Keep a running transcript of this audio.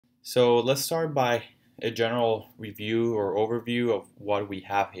So let's start by a general review or overview of what we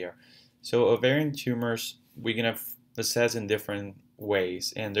have here. So ovarian tumors, we're going to assess in different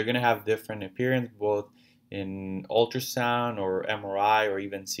ways, and they're going to have different appearance both in ultrasound or MRI or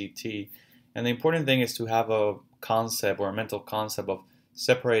even CT. And the important thing is to have a concept or a mental concept of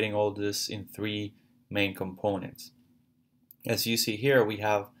separating all this in three main components. As you see here, we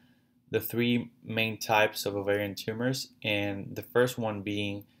have the three main types of ovarian tumors, and the first one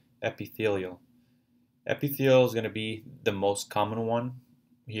being epithelial. Epithelial is going to be the most common one.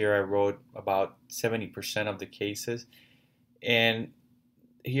 Here I wrote about 70% of the cases. And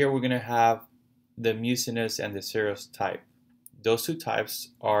here we're going to have the mucinous and the serous type. Those two types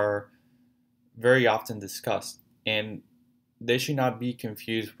are very often discussed, and they should not be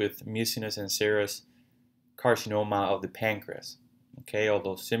confused with mucinous and serous carcinoma of the pancreas. Okay,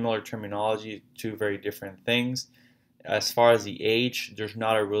 although similar terminology, two very different things. As far as the age, there's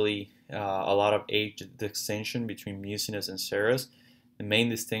not a lot of age distinction between mucinous and serous. The main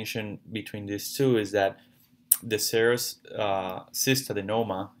distinction between these two is that the serous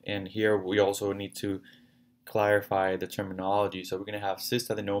cystadenoma, and here we also need to clarify the terminology. So we're going to have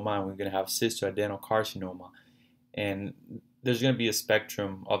cystadenoma and we're going to have cystoadenocarcinoma. And there's going to be a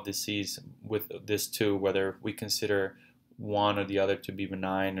spectrum of disease with this two, whether we consider one or the other to be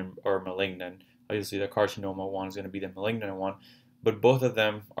benign or malignant. Obviously, the carcinoma one is going to be the malignant one, but both of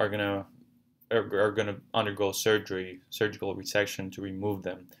them are going to undergo surgical resection to remove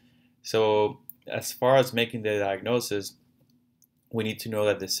them. So, as far as making the diagnosis, we need to know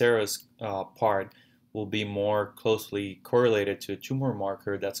that the serous part will be more closely correlated to a tumor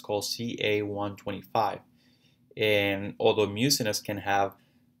marker that's called CA125. And although mucinous can have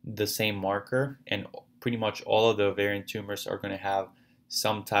the same marker, and pretty much all of the ovarian tumors are going to have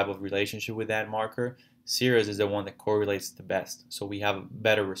some type of relationship with that marker, serous is the one that correlates the best. So we have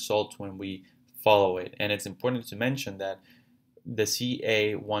better results when we follow it. And it's important to mention that the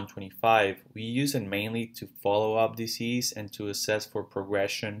CA125, we use it mainly to follow up disease and to assess for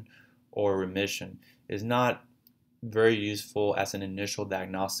progression or remission. It's not very useful as an initial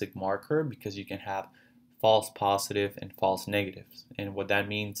diagnostic marker because you can have false positive and false negatives. And what that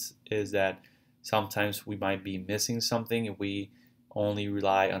means is that sometimes we might be missing something if we only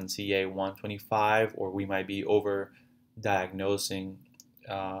rely on CA125, or we might be over diagnosing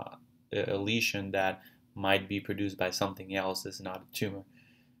a lesion that might be produced by something else that's not a tumor.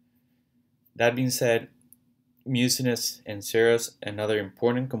 That being said, mucinous and serous, another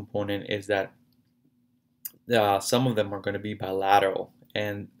important component is that some of them are going to be bilateral.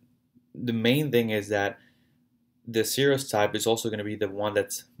 And the main thing is that the serous type is also going to be the one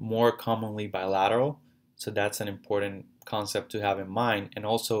that's more commonly bilateral. So that's an important concept to have in mind. And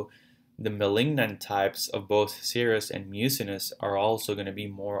also, the malignant types of both serous and mucinous are also going to be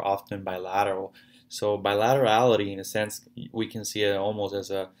more often bilateral. So bilaterality, in a sense, we can see it almost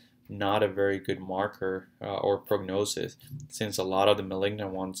as a not a very good marker or prognosis, since a lot of the malignant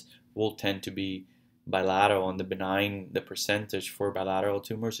ones will tend to be bilateral, and the benign, the percentage for bilateral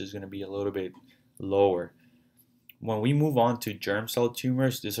tumors is going to be a little bit lower. When we move on to germ cell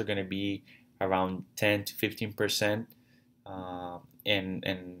tumors, these are going to be around 10 to 15%,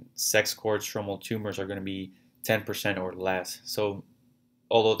 and sex cord stromal tumors are going to be 10% or less. So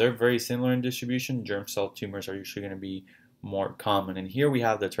although they're very similar in distribution, germ cell tumors are usually going to be more common. And here we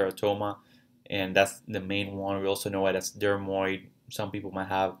have the teratoma, and that's the main one. We also know it as dermoid. Some people might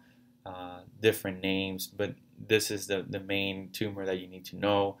have different names, but this is the main tumor that you need to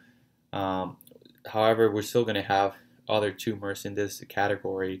know. However, we're still going to have other tumors in this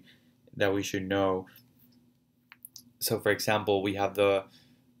category that we should know. So, for example, we have the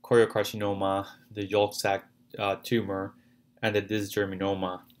choriocarcinoma, the yolk sac tumor, and the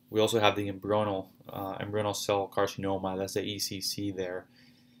dysgerminoma. We also have the embryonal cell carcinoma, that's the ECC there.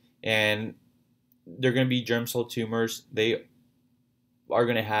 And they're going to be germ cell tumors. They are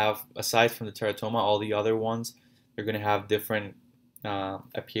going to have, aside from the teratoma, all the other ones, they're going to have different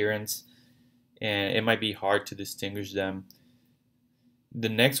appearance, and it might be hard to distinguish them. The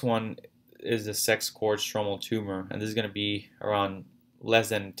next one is the sex cord stromal tumor, and this is going to be around less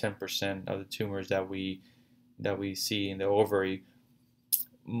than 10% of the tumors that we see in the ovary.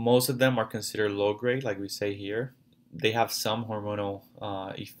 Most of them are considered low grade, like we say here. They have some hormonal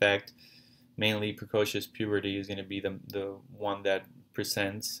effect. Mainly precocious puberty is going to be the one that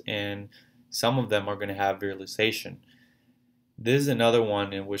presents, and some of them are going to have virilization. This is another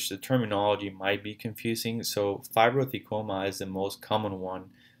one in which the terminology might be confusing. So fibrothecoma is the most common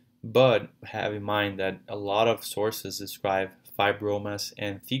one, but have in mind that a lot of sources describe fibromas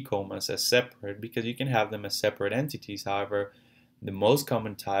and thecomas as separate because you can have them as separate entities. However, The most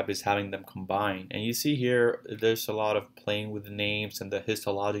common type is having them combined. And you see here, there's a lot of playing with the names and the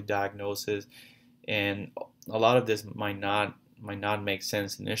histologic diagnosis, and a lot of this might not make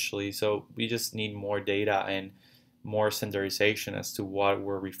sense initially. So we just need more data and more standardization as to what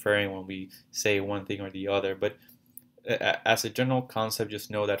we're referring when we say one thing or the other. But as a general concept,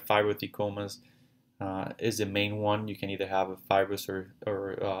 just know that fibrothecomas is the main one. You can either have a fibrous or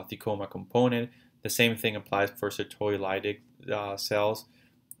thecoma component. The same thing applies for sartorial cells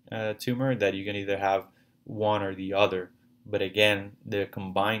tumor, that you can either have one or the other. But again, the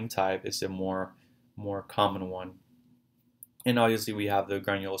combined type is a more common one. And obviously we have the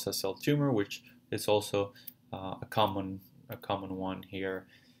granulosa cell tumor, which is also a common one here.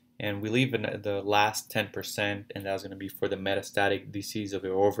 And we leave in the last 10%, and that's going to be for the metastatic disease of the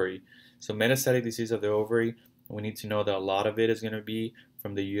ovary. So metastatic disease of the ovary, we need to know that a lot of it is going to be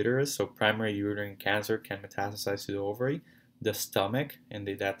from the uterus. So primary uterine cancer can metastasize to the ovary, the stomach, and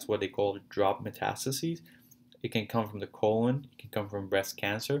that's what they call drop metastases. It can come from the colon, it can come from breast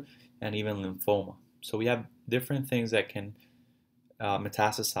cancer, and even lymphoma. So we have different things that can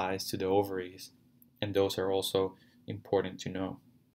metastasize to the ovaries, and those are also important to know.